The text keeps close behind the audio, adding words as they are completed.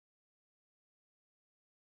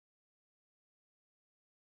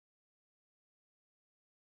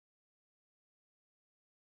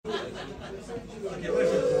Osez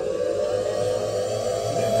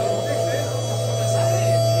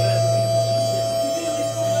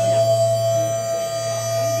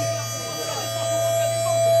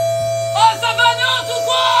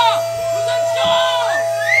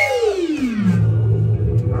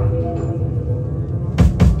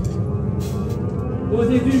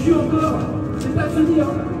du jus encore, c'est pas fini, hein.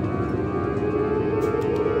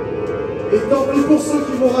 Et tant pis pour ceux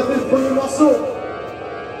qui vont rater le premier morceau.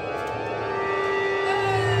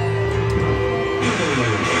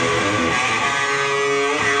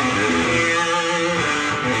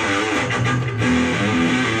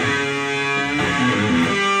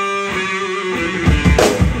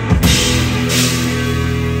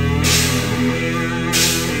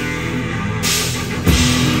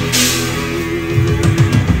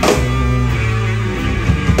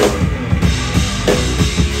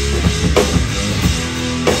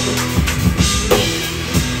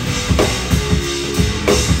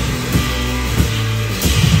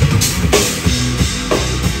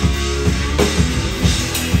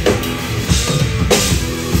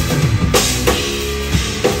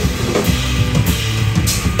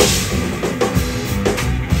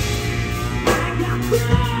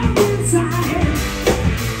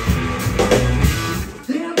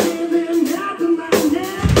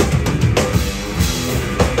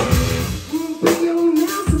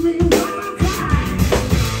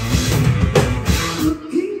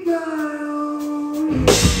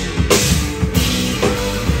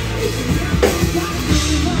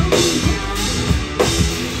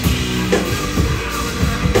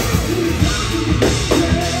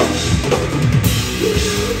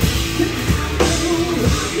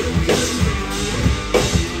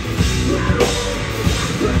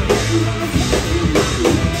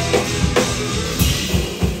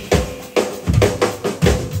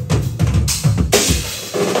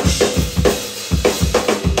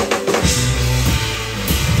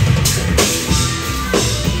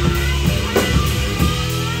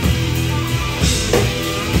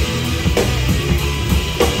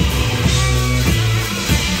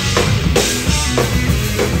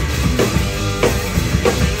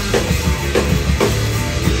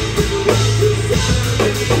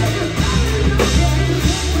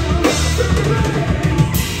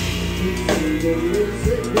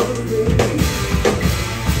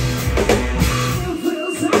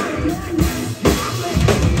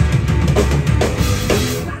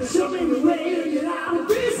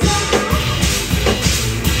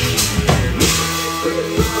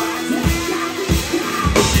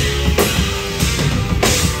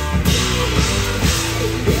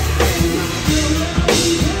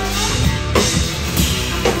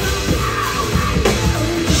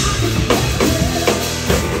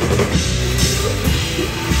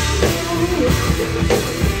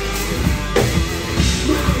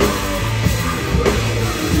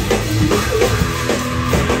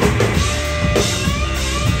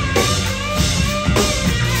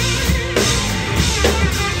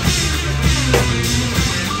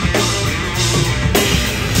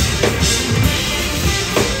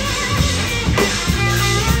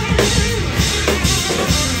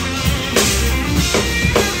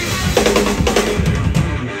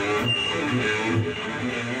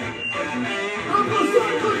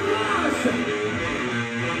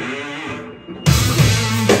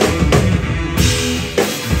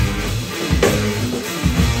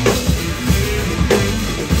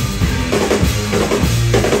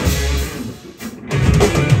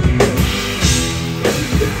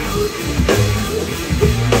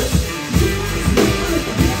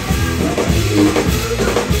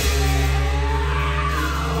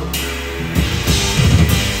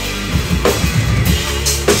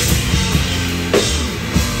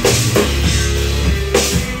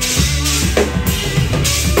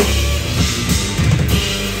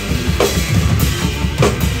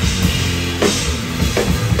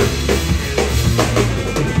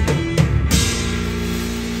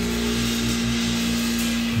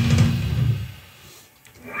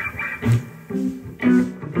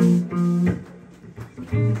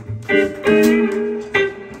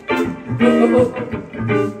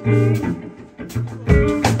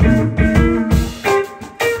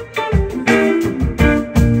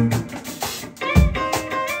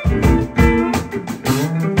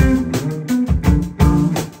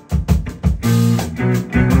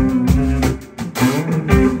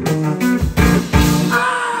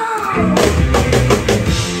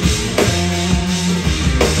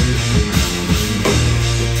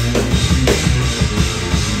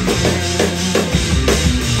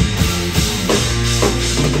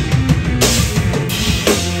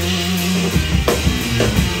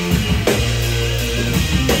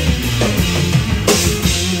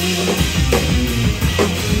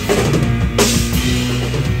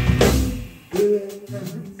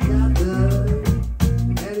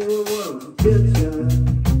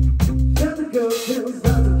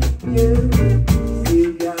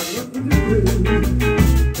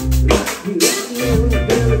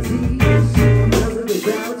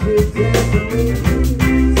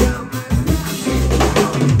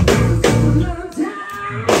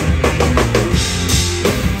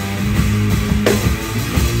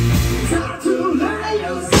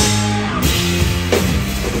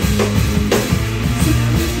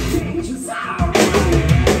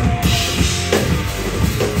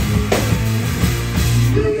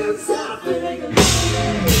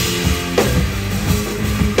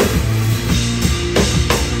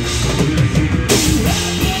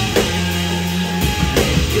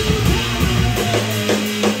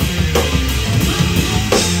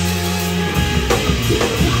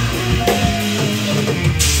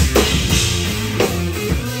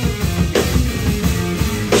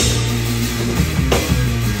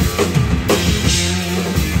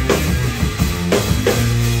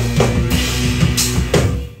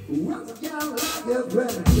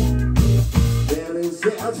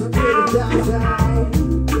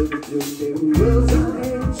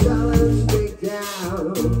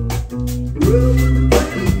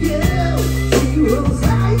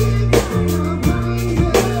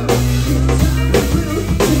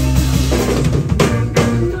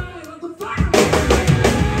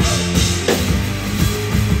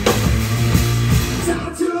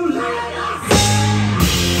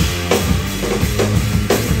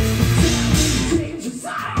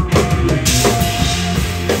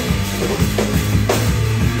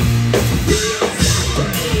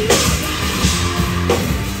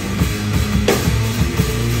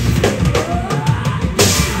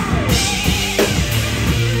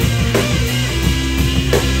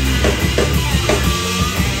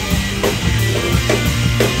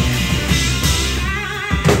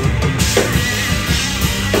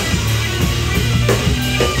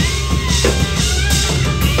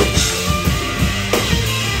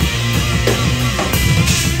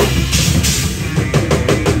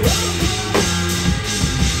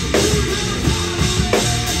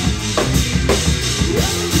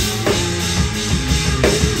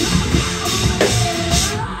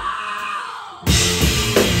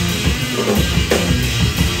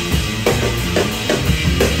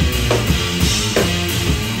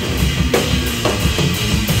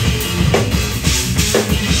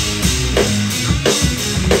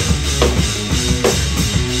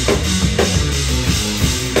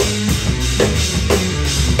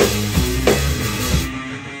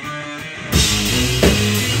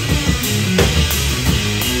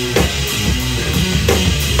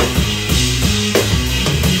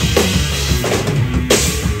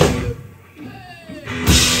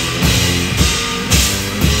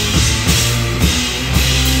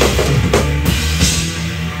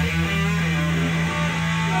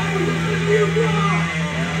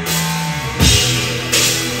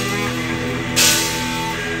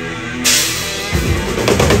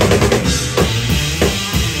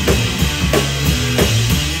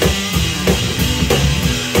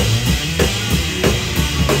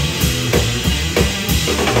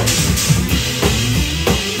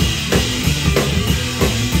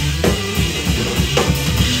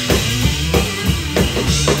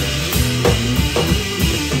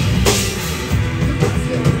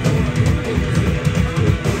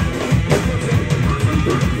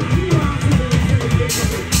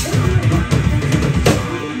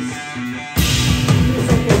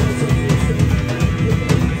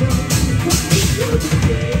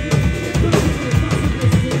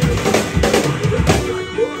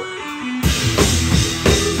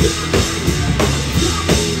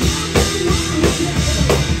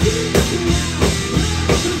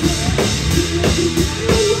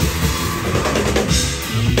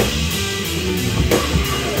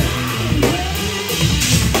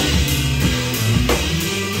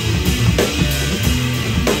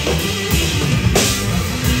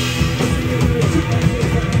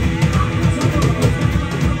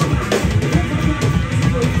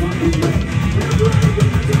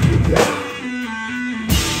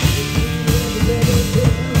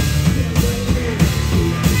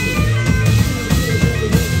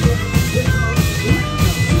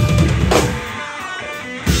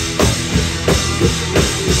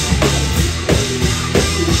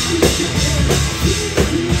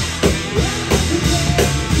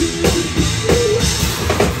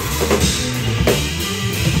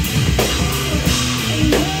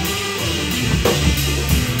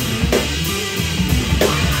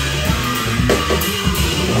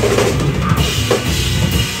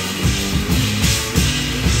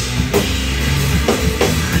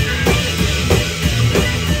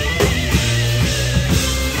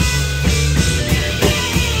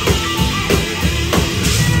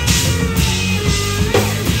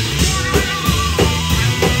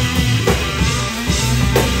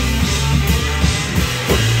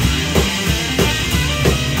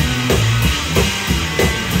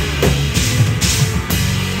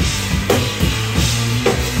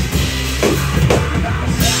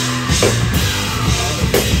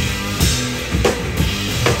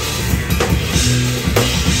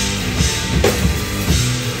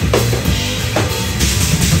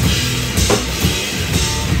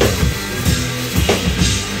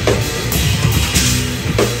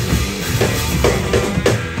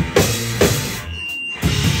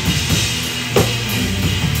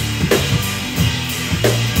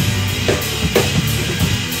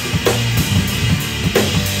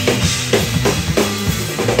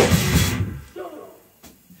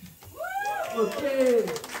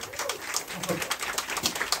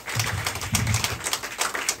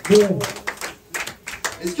 Bon.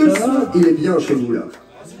 Est-ce que le son, il est bien chez vous, là?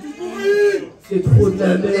 C'est trop de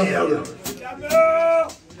la merde.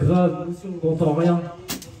 Grave, nous on n'entend rien.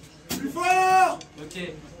 Plus fort!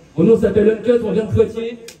 Ok. Mon nom s'appelle UNCUT, on vient de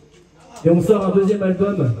Poitiers. Et on sort un deuxième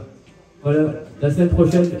album. Voilà, la semaine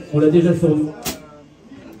prochaine, on l'a déjà sur nous.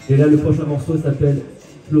 Et là, le prochain morceau s'appelle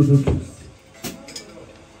Clodocus.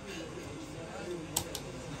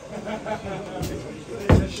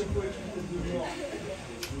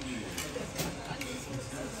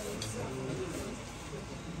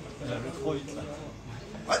 Trop vite là.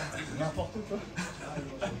 Ouais. N'importe quoi.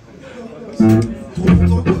 Trop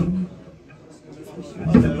longtemps, quoi.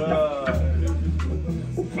 Oh là là.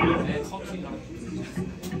 Tranquille.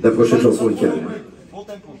 La prochaine chanson est calme. Bon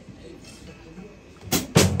tempo.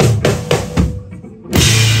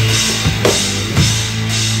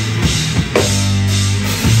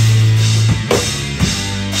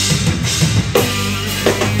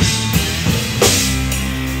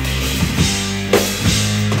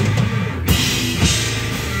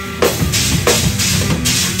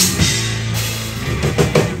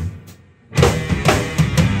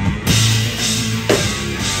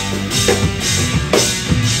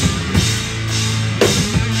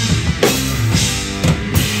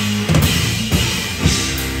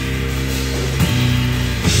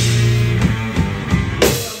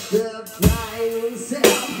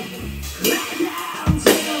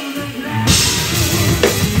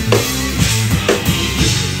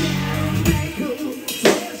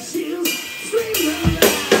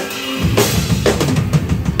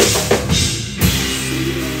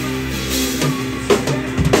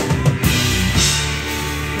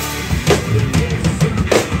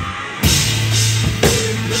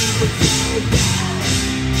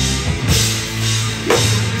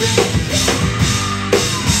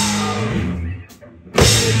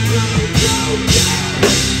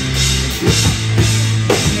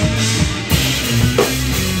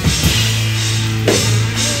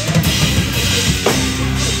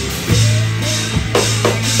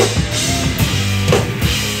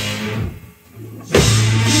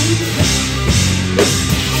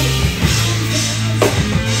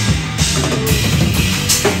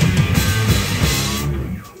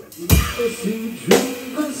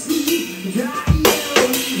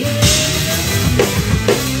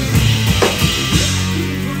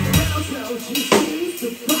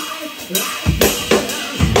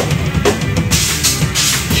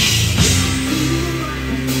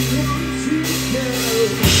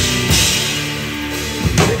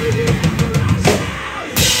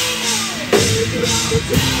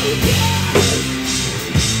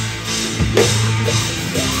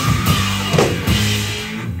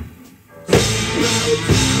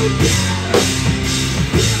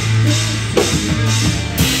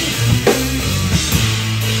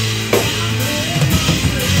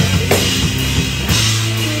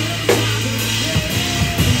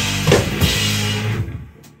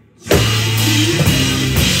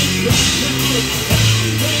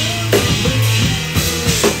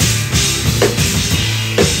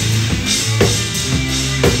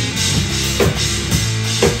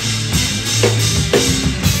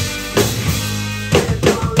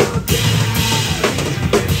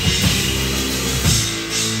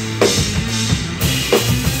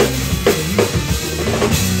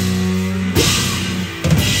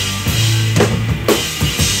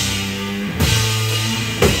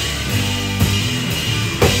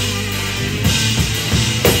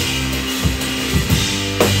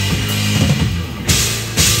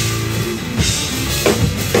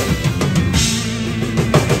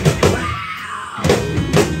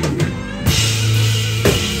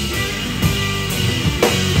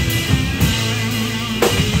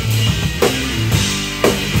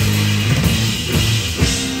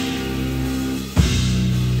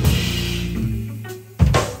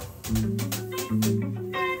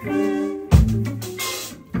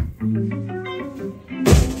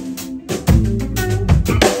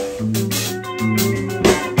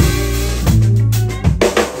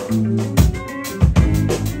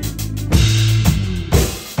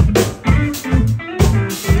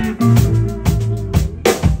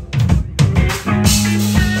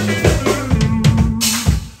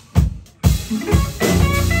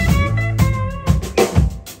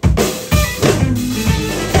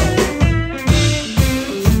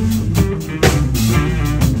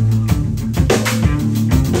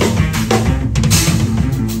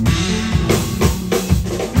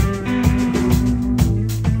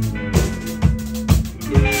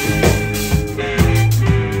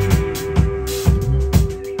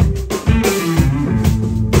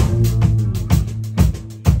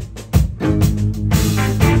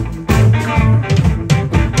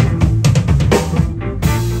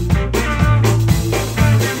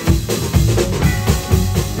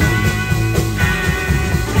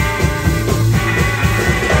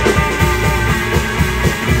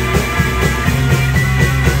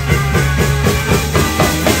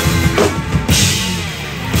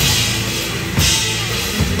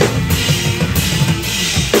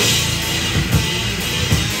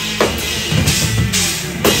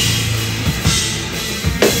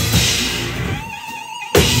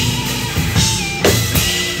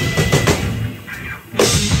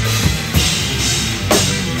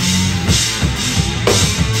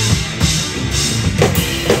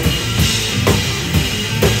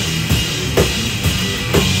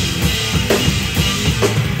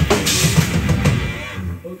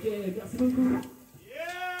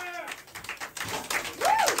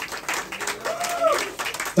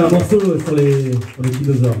 C'est un morceau sur les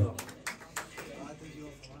dinosaures.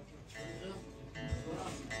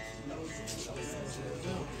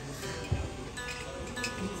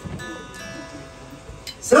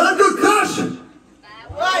 C'est un de crash.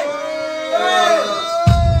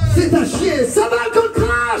 C'est à chier, ça va qu'on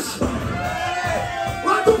crash. On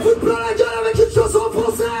va t'en foutre plein la gueule avec une chanson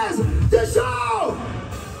française. T'es chaud.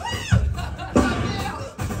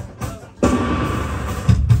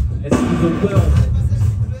 Est-ce qu'ils ont peur en fait?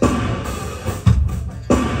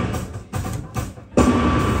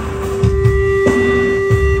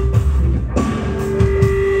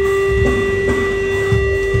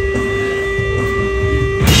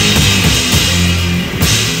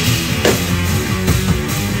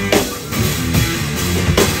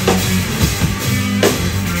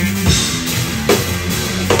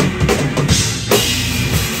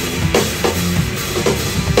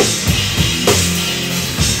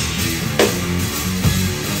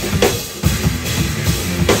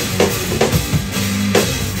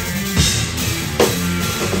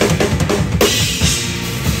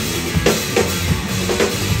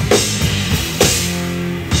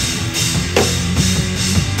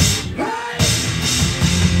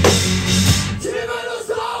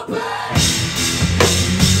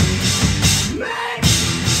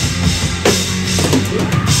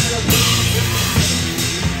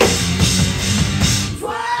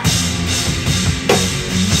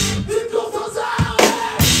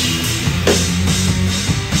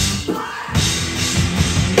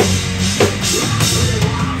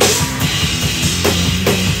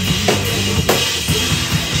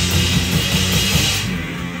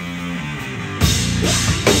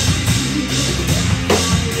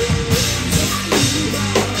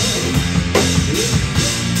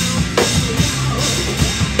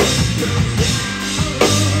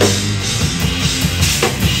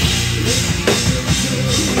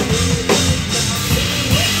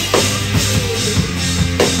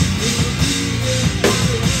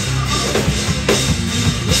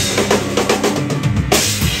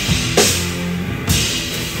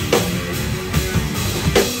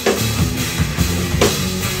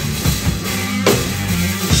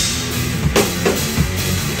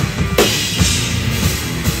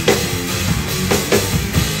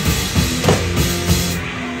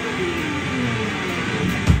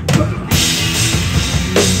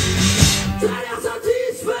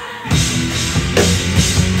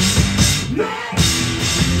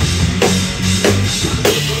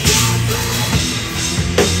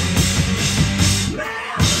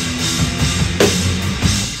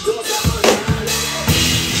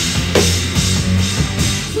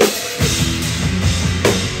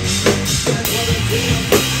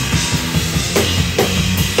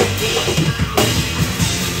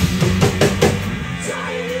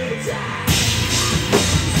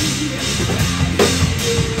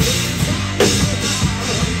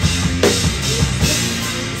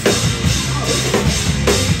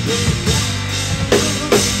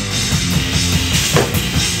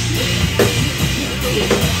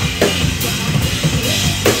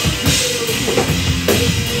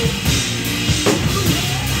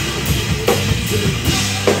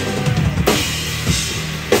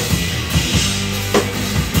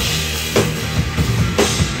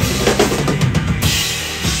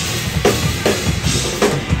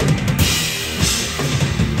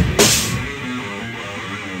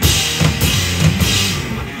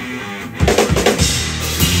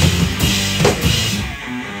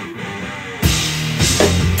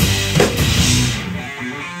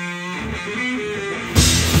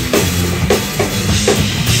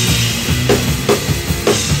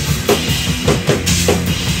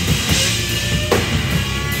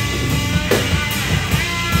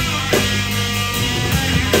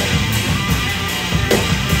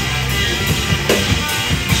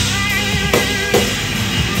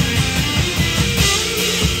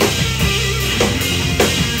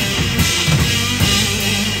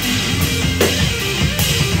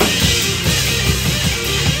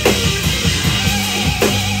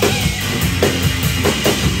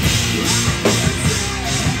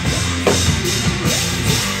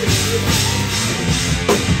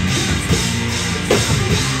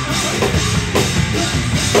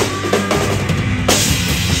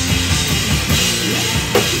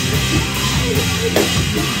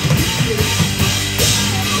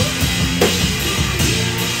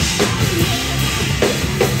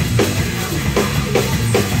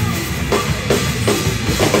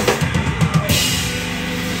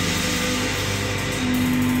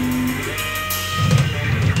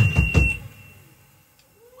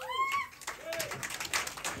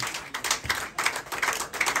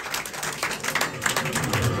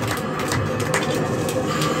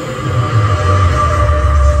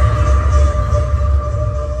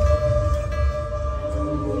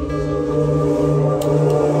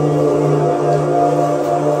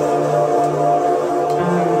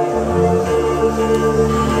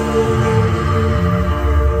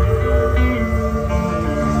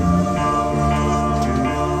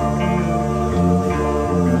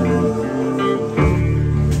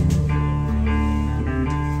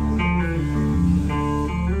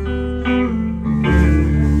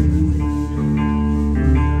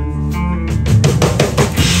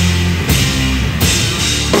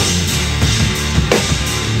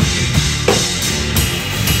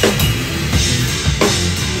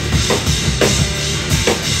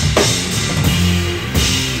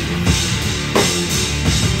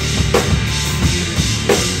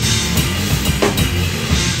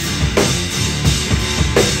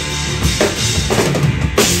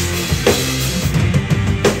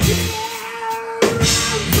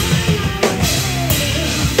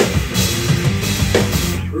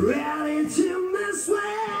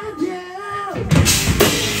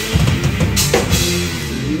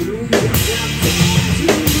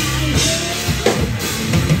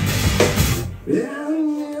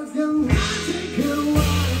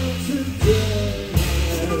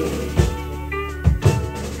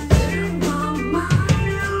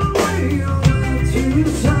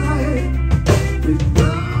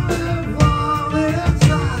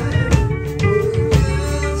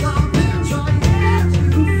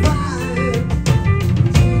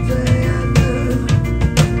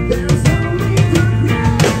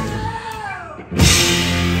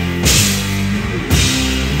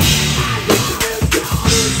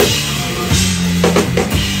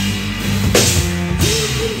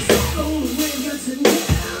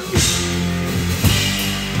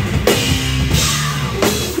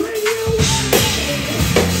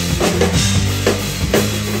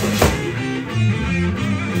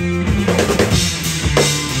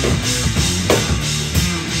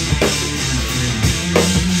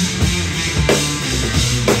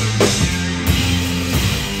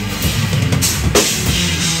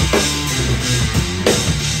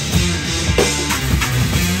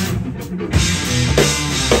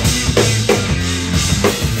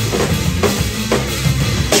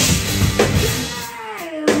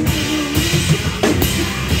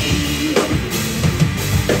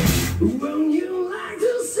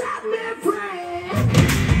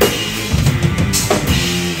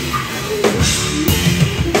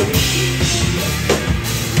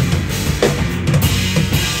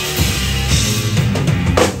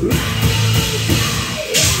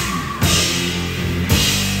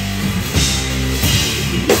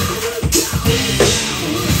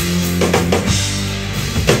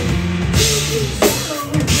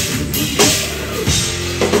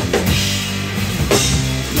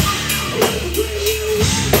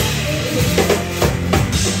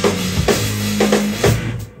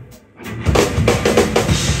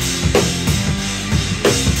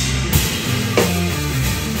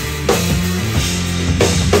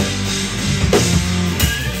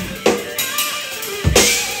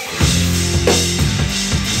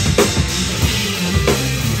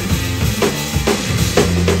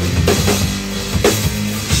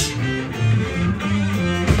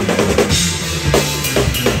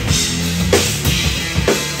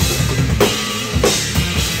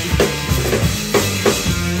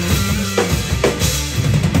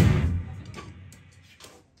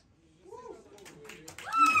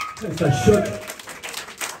 Ça choque.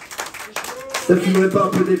 Ça fumerait pas un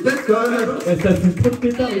peu des pètes quand même? Ouais, ça fume trop de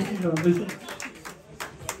pétards ici, j'ai l'impression.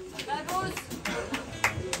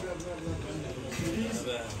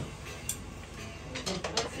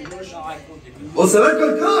 Bon, ça va le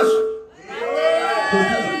col crash?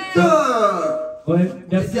 Putain! Ouais,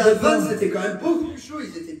 merci. À 20, c'était quand même beaucoup plus chaud,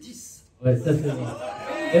 ils étaient 10. Ouais, ça c'est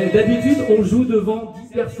vrai. D'habitude, on joue devant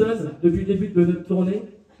 10 personnes depuis le début de notre tournée.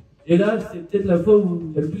 Et là, c'est peut-être la fois où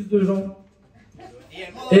il y a le plus de gens.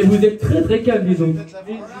 Et vous êtes très très calme, disons.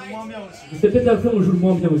 C'est peut-être la fois où on joue le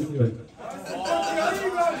moins bien aussi. Ouais.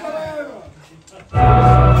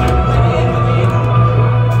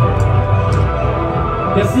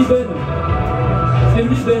 Merci Ben. C'est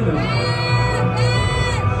lui Ben.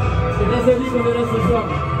 C'est grâce à lui qu'on est là ce soir.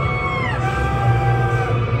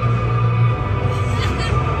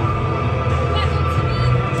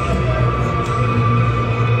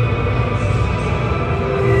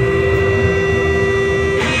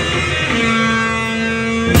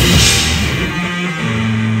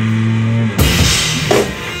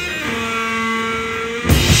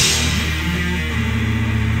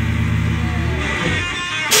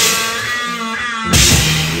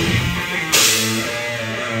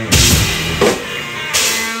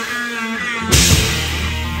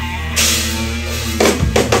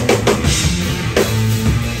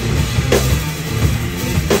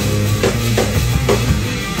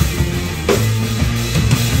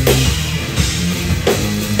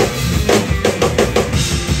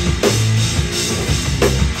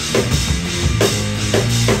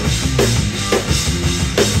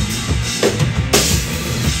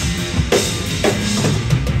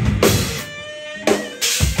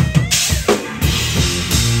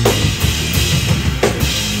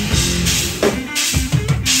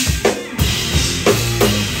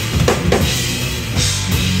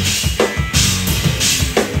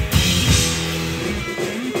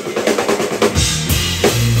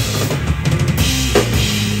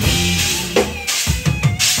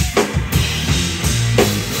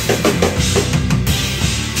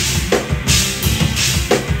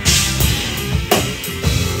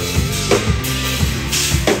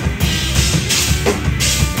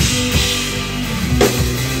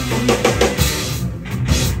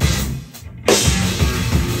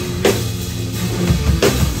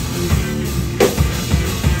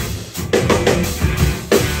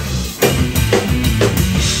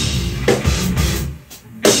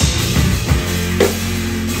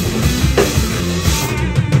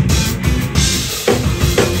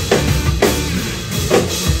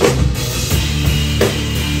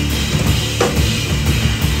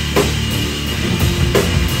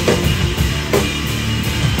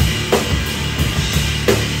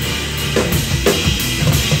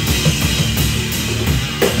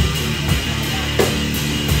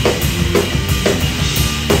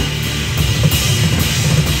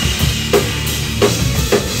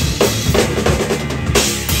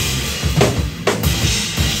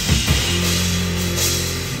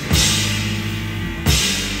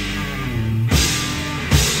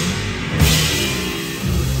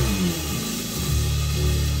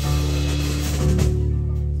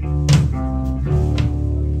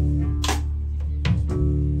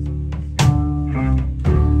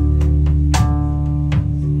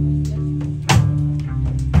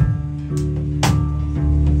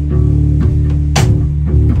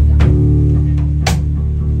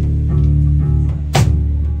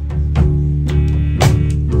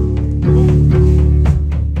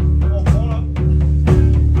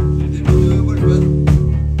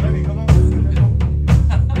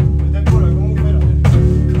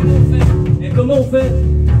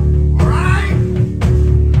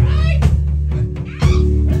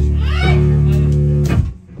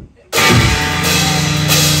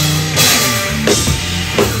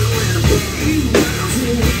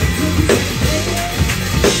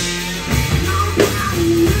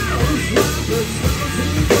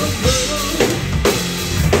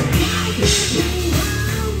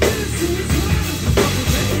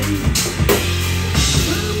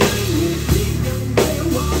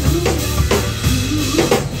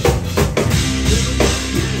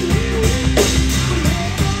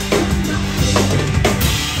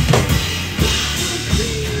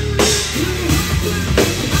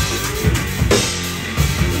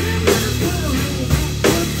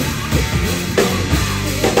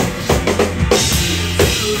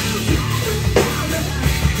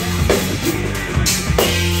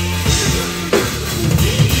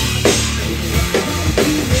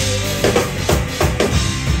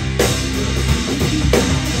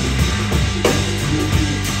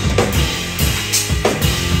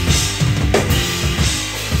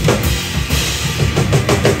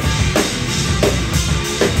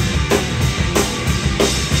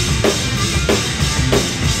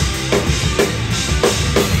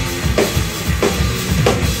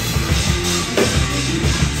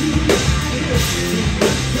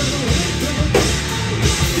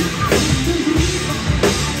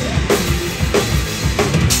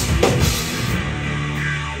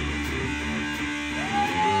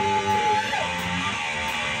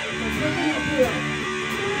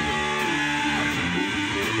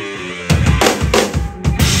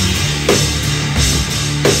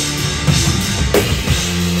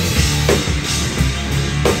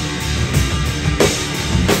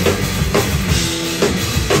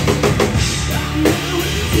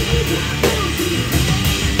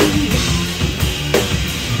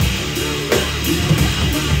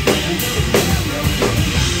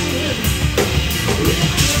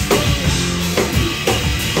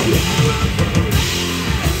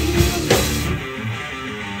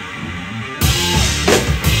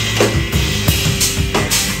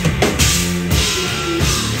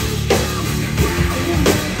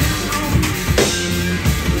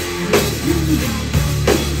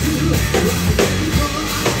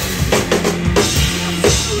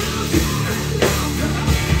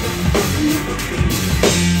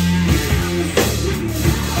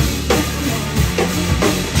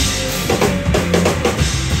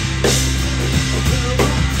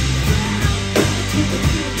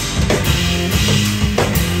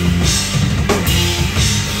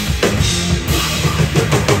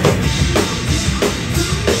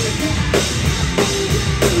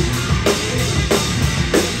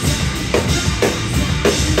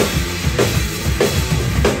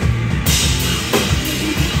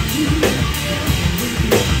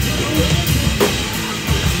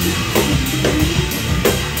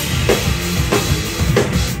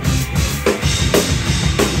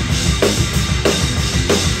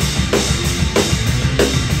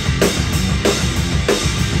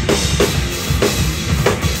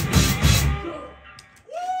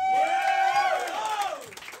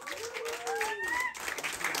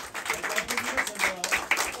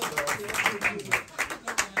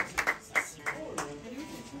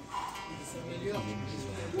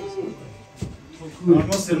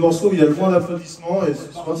 Normalement, c'est le morceau où il y a le moins d'applaudissements et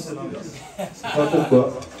ce soir, c'est l'inverse. Je sais pas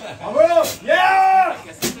pourquoi. Bravo! Yeah!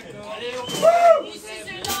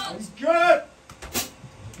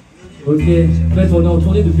 Ok, en fait on est en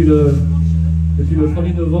tournée depuis le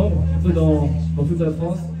 1er novembre, un peu dans toute la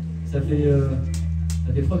France. Ça fait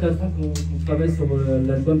 3-4 ans qu'on travaille sur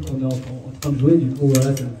l'album qu'on est en train de jouer. Du coup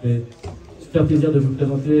voilà, ça me fait super plaisir de vous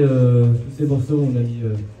présenter tous ces morceaux. On a mis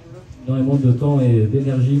énormément de temps et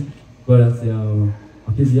d'énergie. Voilà, c'est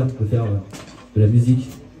un plaisir de faire de la musique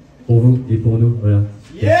pour vous et pour nous. Voilà.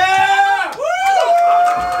 Yeah!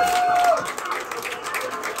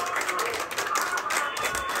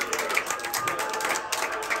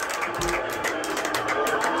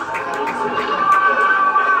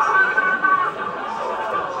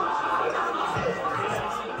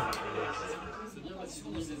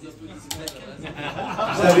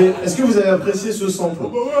 Est-ce que vous avez apprécié ce sample? Ah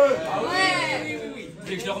ouais! Vous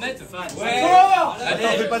voulez que je le remette? Ouais!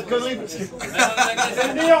 Attends, fais pas de conneries parce que c'est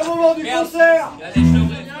le meilleur moment du concert! Allez, je le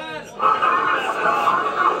remets.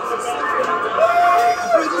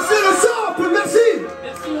 Applaudissez le sample, merci!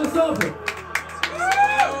 Merci le sample.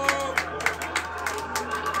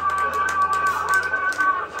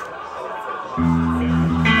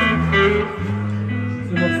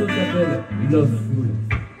 Ce morceau s'appelle Loveful.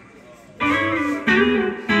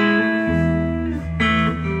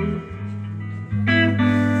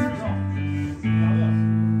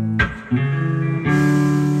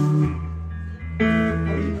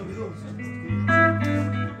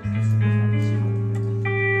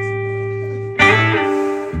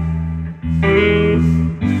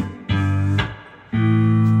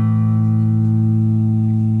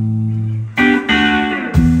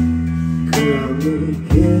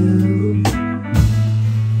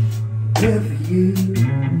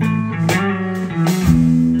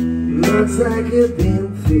 Looks like you've been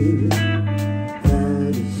through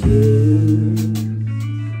quite a year,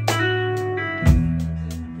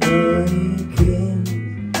 and you can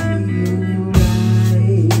see in your eyes.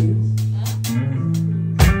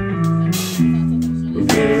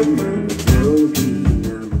 Remember, don't be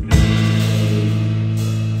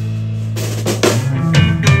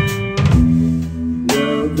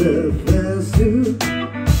you're the first to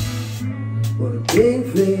want a big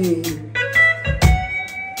thing.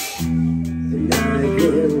 And I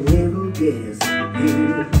can never guess you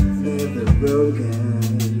have the wrong guy.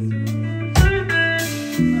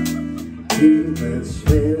 Too much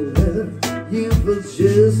sweater, you were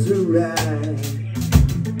just right.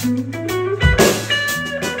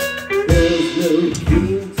 There's no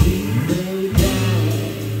beauty they die.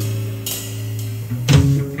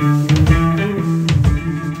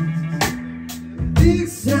 Big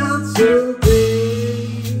sound so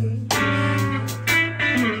big,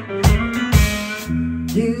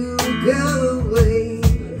 you go away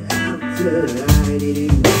after I did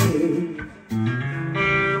it.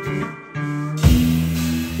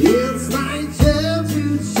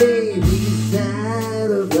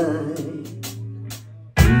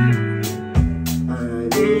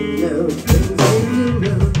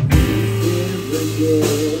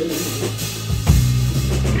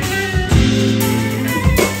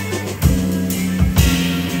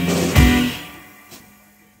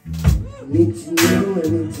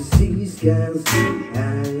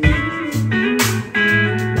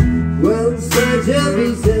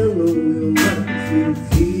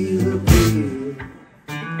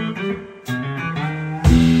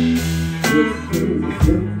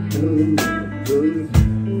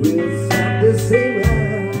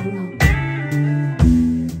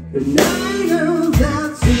 but I know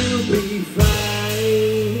that you'll be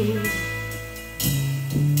fine.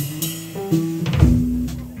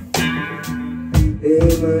 In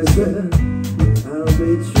my sweat, I'll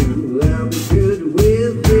be true, I'll be good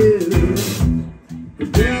with you.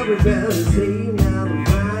 But everybody say now to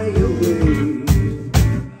fly away.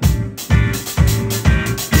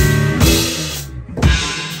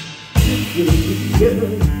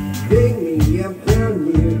 Good, bring me up down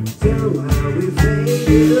here, tell how we fade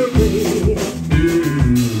away.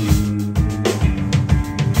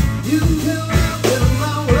 You come out of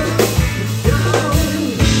my world,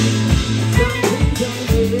 darling. Some things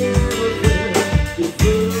I never felt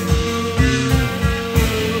before.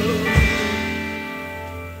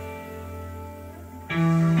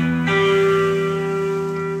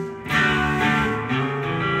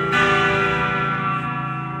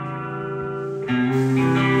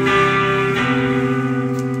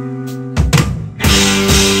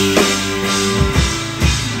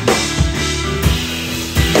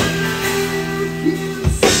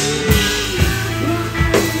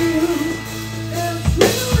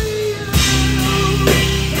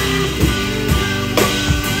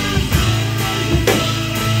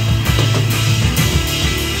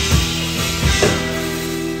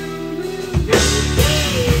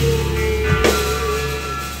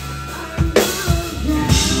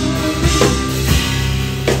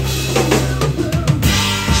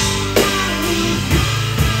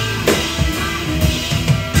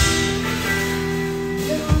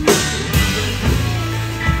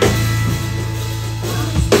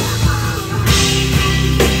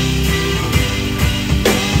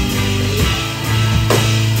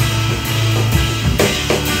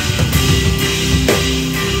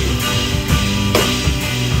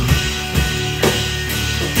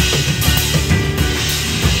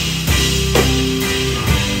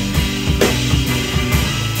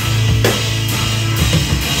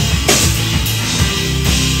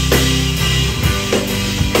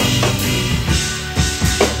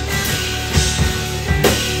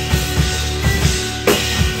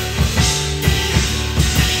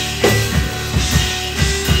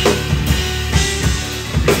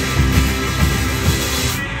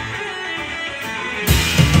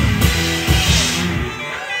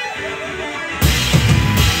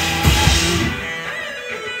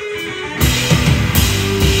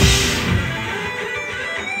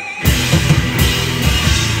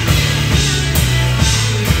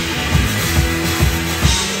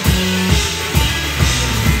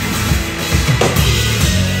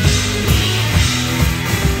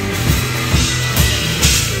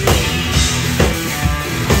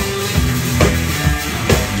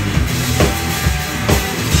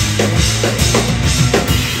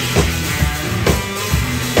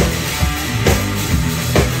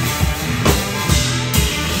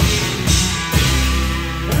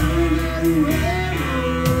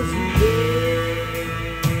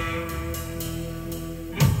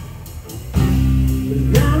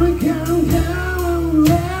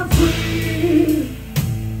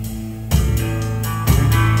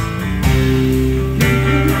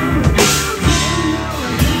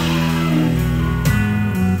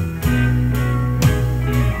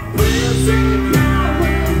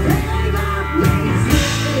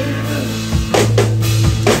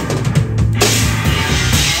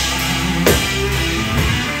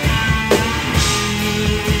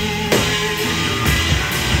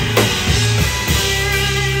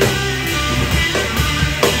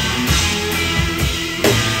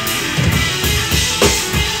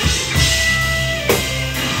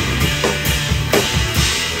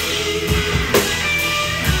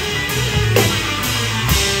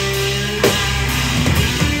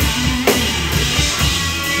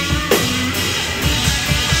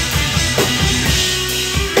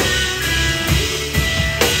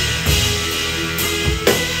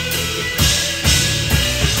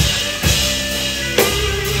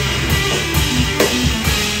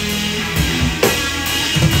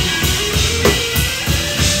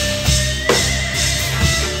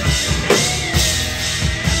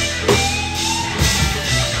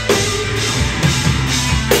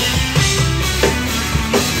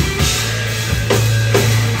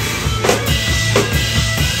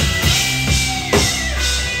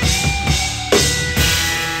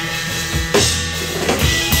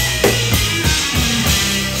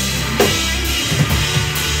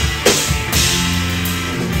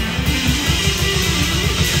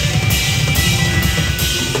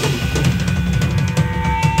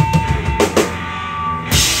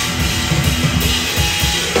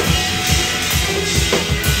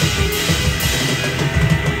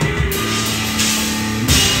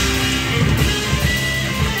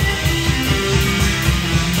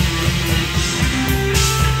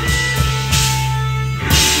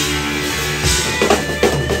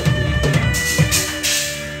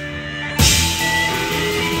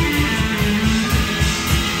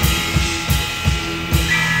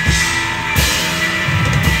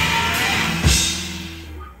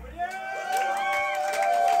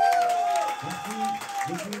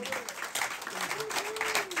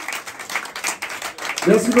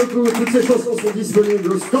 Merci beaucoup. Toutes ces chansons sont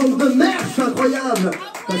disponibles au stand de merch incroyable.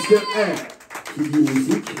 Parce que, qui dit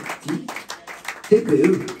musique, dit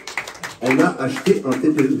TPE. On a acheté un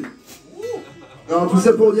TPE. Non, tout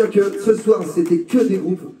ça pour dire que ce soir, c'était que des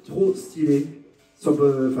groupes trop stylés. Enfin,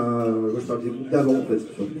 moi je parle des groupes d'avant en fait.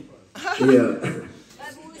 Et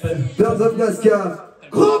Birds of Nazca.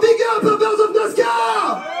 Gros big up à Birds of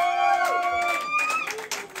Nazca.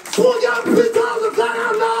 Strong up putain de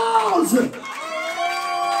Flammers.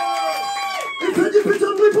 Et faites du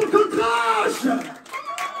putain de bruit pour le code crash.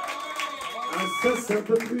 Ah ça c'est un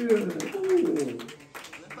peu plus...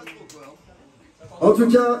 En tout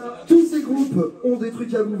cas, tous ces groupes ont des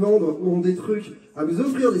trucs à vous vendre, ont des trucs à vous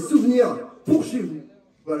offrir, des souvenirs pour chez vous.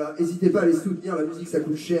 Voilà, n'hésitez pas à les soutenir, la musique ça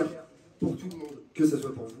coûte cher pour tout le monde, que ça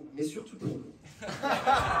soit pour vous, mais surtout pour nous.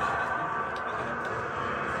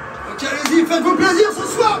 Ok, allez-y, faites-vous plaisir ce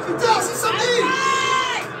soir, putain, c'est samedi!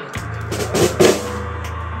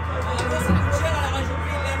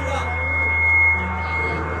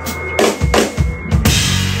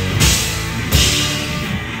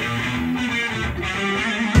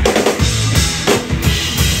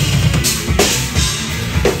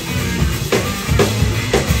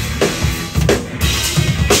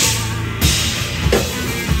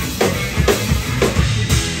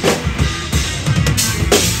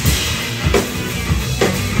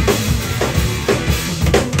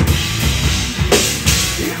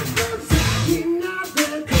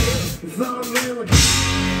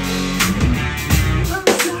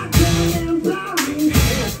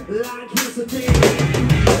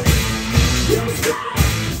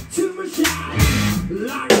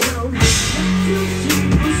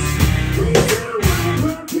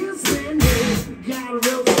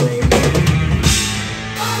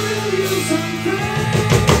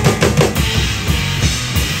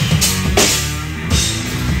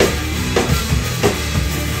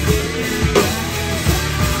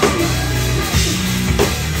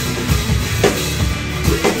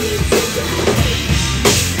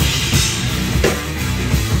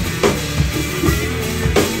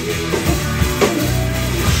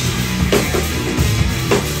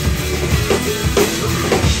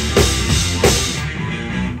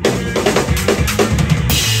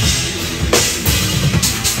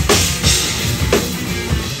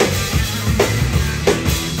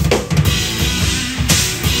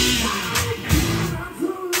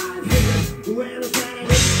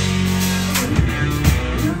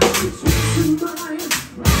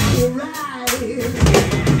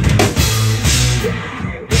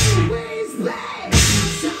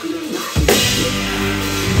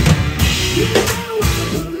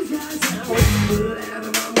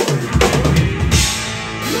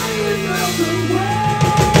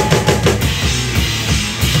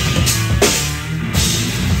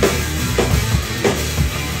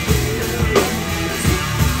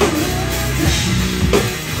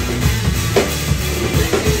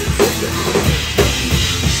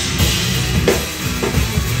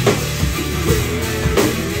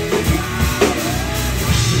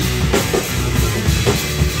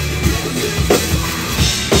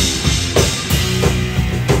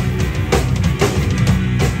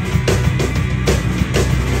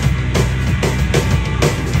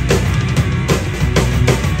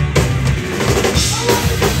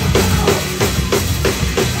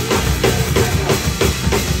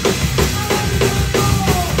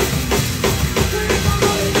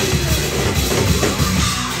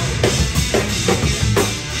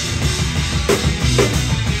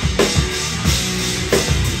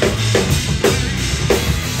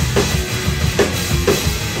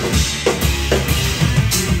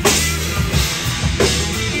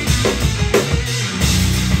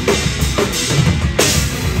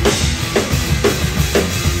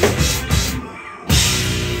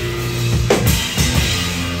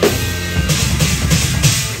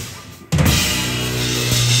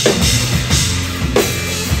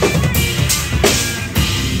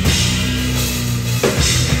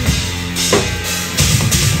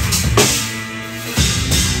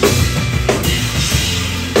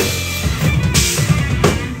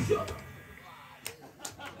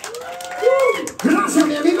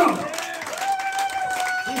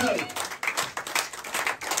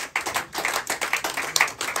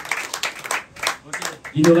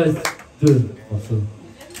 Il nous reste 2 morceaux.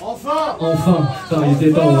 Enfin! Enfin! Putain, il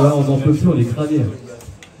était temps, là, on n'en peut plus, on est cramé.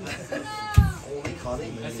 On est cramé.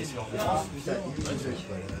 C'est sûr.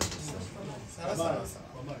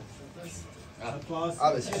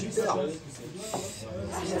 Ah bah c'est super.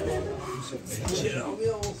 Tu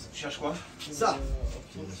cherches quoi? Ça.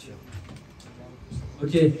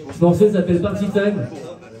 Ok, ce morceau s'appelle Party Time.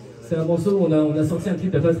 c'est un morceau, on a sorti un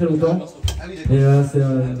clip il n'y a pas très longtemps. Et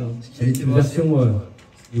c'est une version où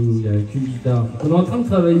il n'y a qu'une guitare. On est en train de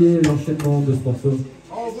travailler l'enchaînement de ce morceau.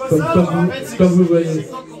 Comme vous voyez. C'est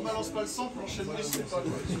quand on balance pas le sample, l'enchaînement il se fait pas.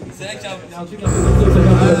 C'est vrai qu'il y a Il y a un truc un peu comme ça, ça fait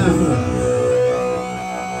un peu la pression.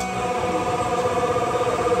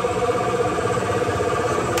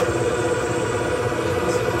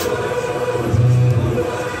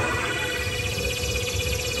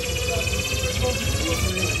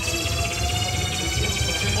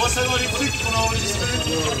 Bon, ça dans les trucs qu'on a enregistrés.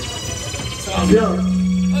 Ça va bien.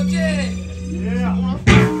 Ok. Yeah.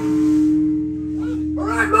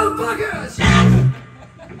 Alright, motherfuckers!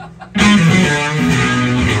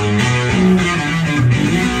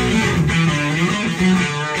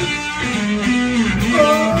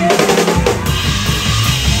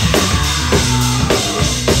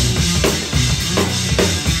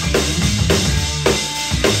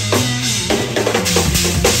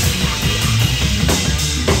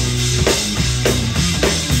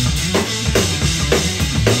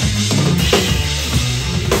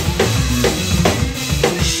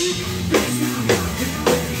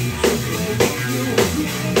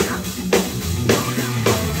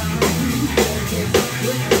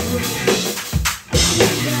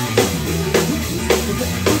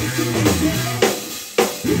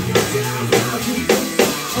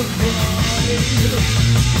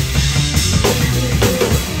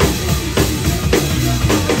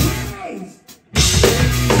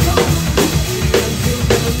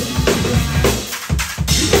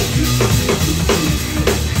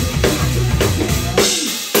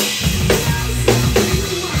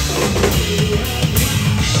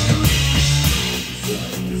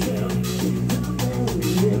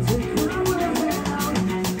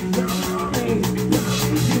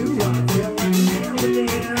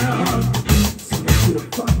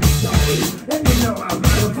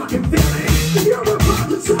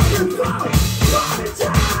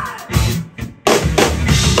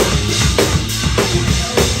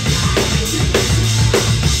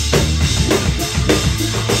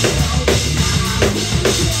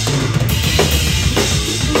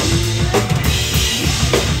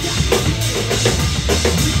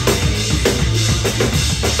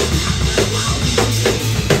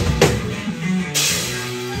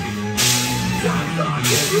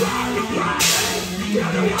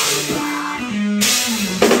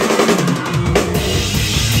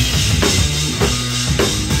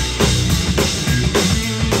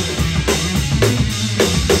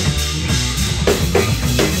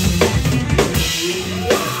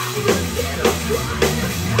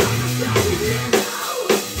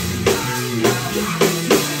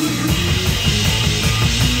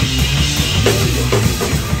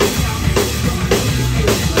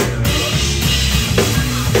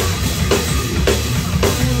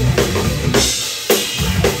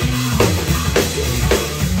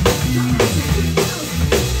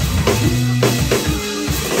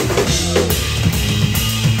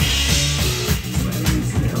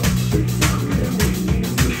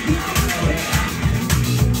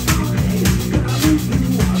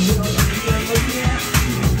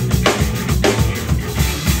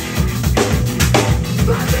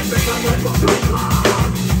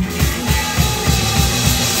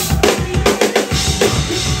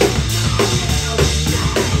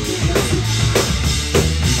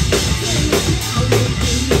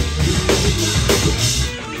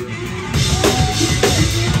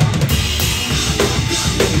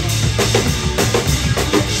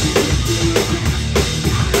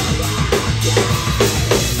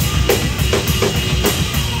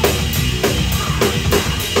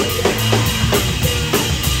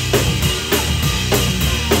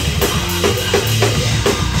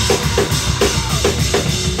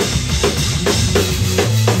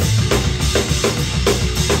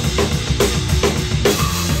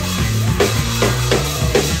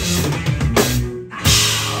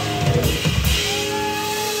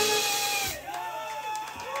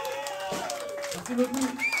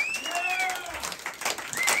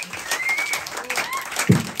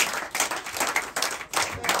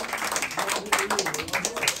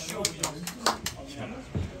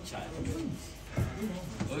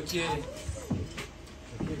 Ok.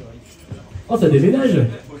 Oh, ça déménage.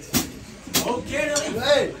 Ok,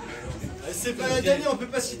 ouais. C'est pas la dernière, on peut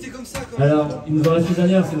pas citer comme ça. Quand même. Alors, il nous en reste une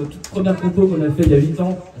dernière, c'est notre toute première compo qu'on a fait il y a 8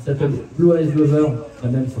 ans. Elle s'appelle Blue Eyes Lover, la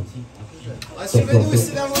même sortie. Ah, suivez-nous,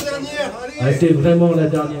 c'est l'avant-dernière. Allez. Ah, c'est vraiment la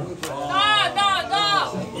dernière.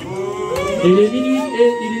 Et il est minuit,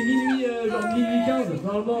 genre minuit 15.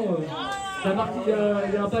 Normalement, ça marque, il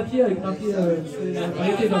y a un papier avec marqué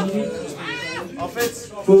arrêté vers minuit. En fait,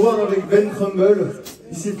 faut voir avec Ben Crumble,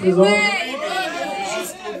 ici présent.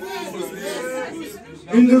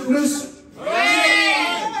 Une de plus. Il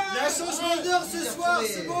y a un changement d'heure ce soir,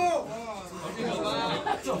 c'est bon.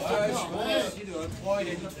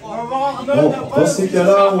 Bon, dans ces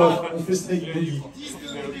cas-là, on fait snake boogie.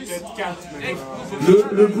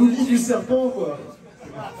 Le boogie du serpent, quoi.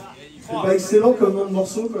 C'est pas excellent comme nom de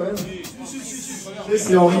morceau, quand même.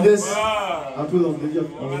 C'est Henri Dess. Un peu dans le délire,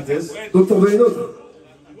 Henri Dess. Donc t'en veux une autre?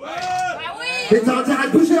 Mais t'as intérêt à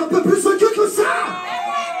bouger un peu plus au cul que ça!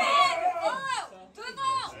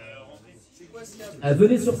 Ah,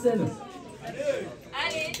 venez sur scène.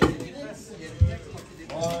 Allez.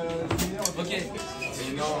 Ok.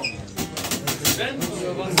 C'est énorme.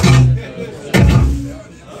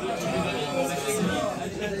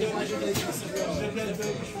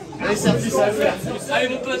 Allez, c'est parti, ça va le faire. Allez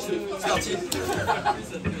mon pote, c'est parti.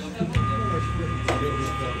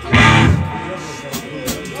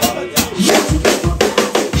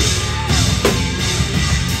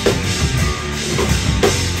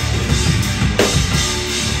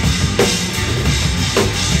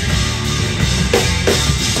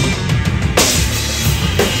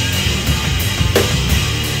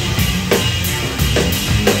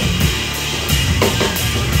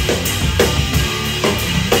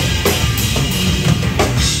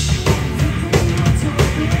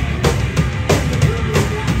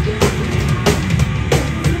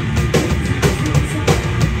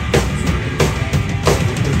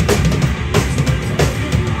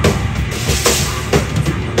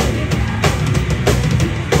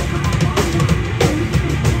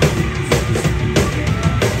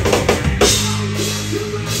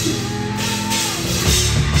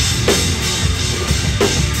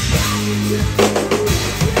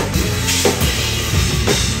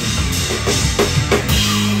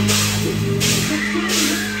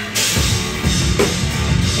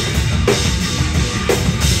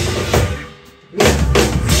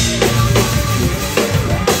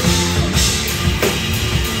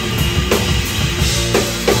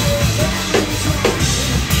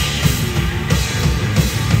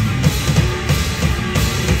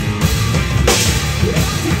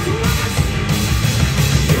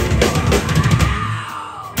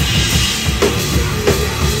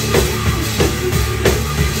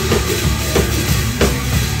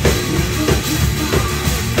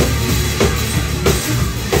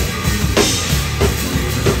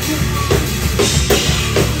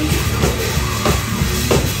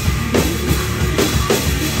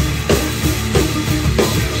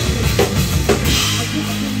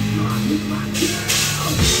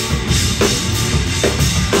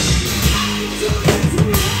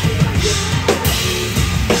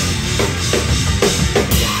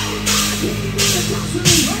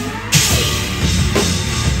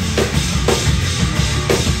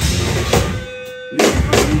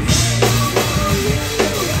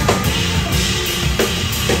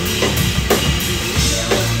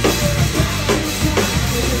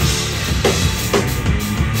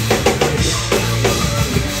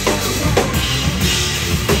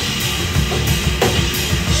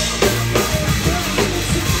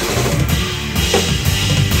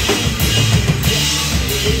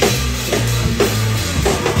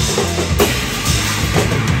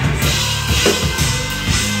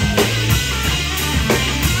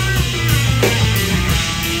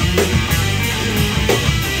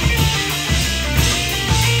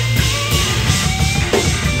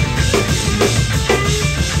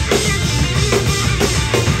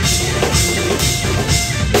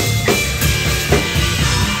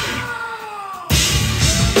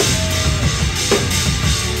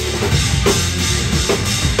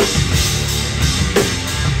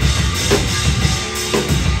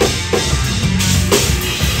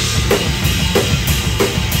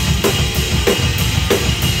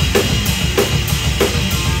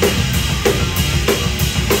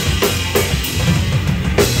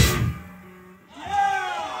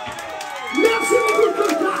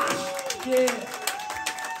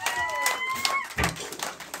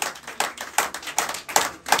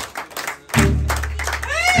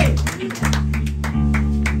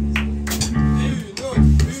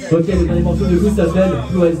 Ok, le dernier morceau de vous s'appelle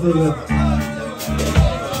Reze.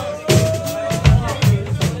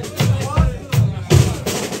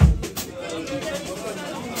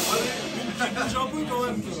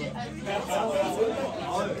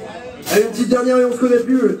 Allez, une petite dernière et on se connaît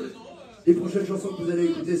plus. Les prochaines chansons que vous allez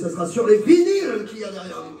écouter, ça sera sur les vinyles qu'il y a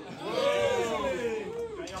derrière nous.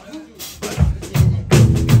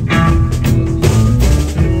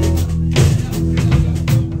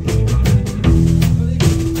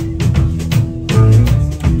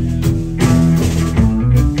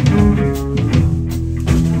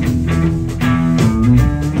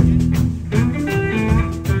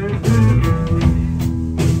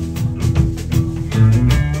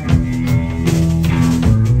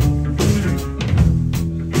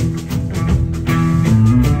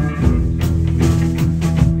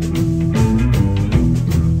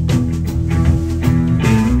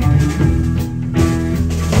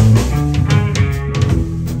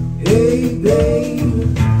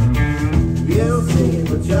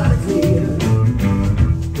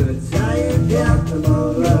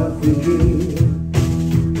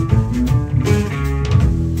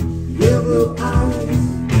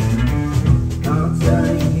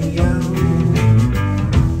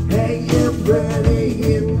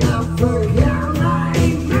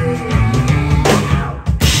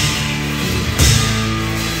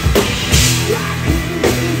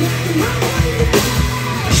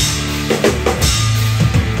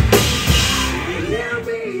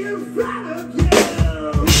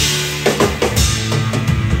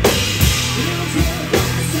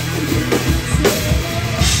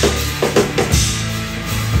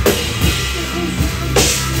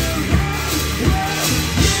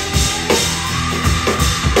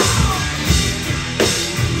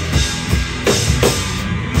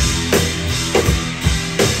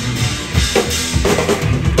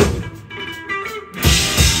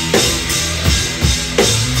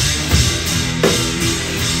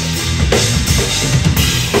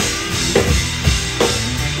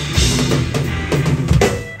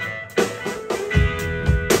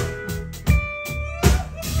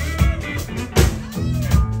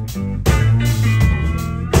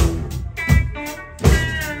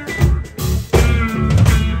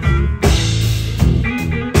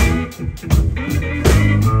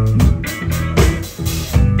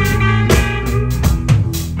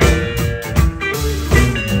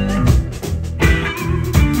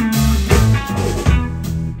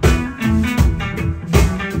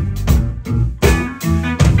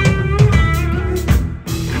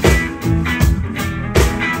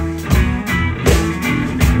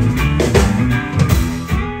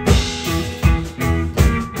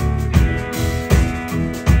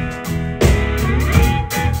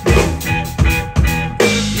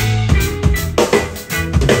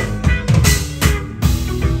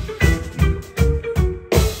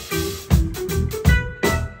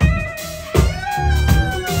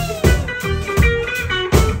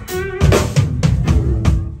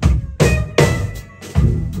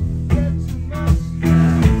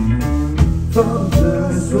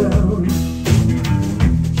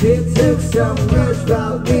 so much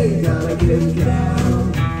about me, gotta get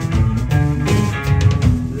down.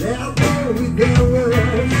 Let go with their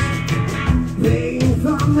words, pain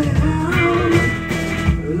from them.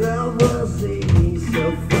 Love was taking so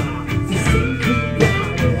far to say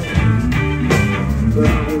goodbye.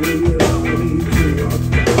 Only to walk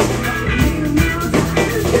down. No time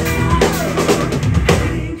to go.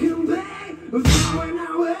 Thinking back, going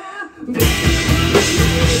nowhere.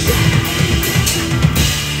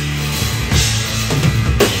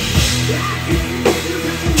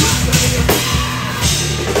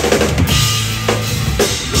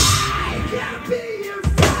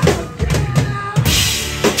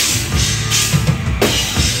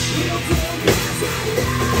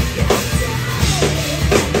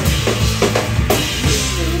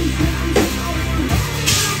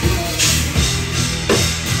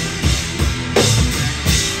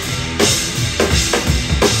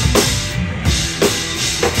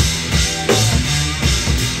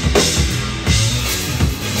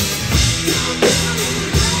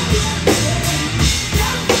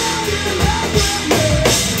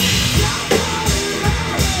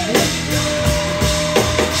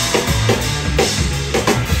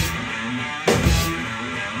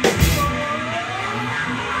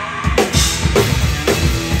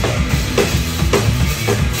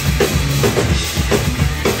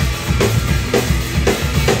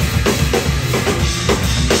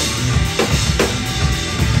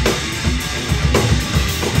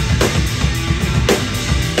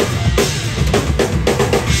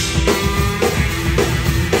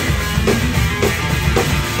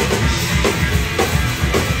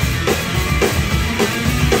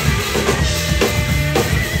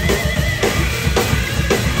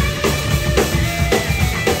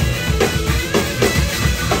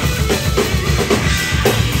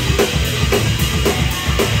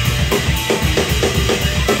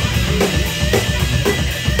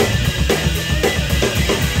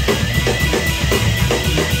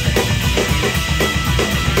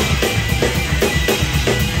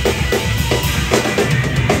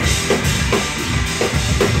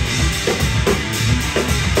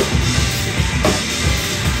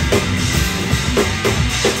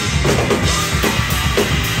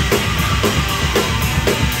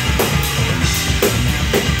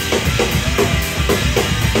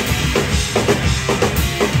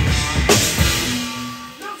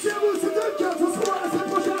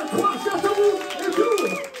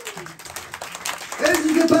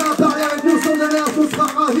 N'hésitez pas à parler avec nous sur de l'air, on sera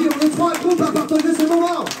ravis, on est 3 groupes à partager ce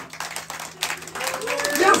moment.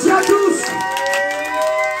 Merci à tous.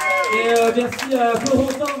 Et merci à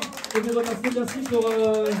Florentin, je vous remercie, merci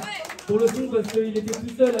pour le son, parce qu'il était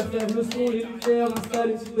tout seul à faire le son, les lumières, l'install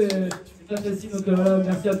et tout, et c'est pas facile, donc voilà,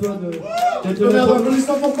 merci à toi d'être là. Un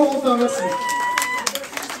applaudissement pour Corentin, merci.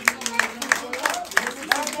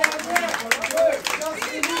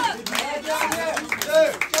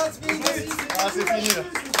 Ah, c'est fini là.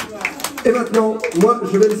 Et maintenant, moi,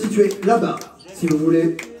 je vais me situer là-bas, si vous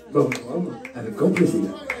voulez. Bon, avec grand plaisir.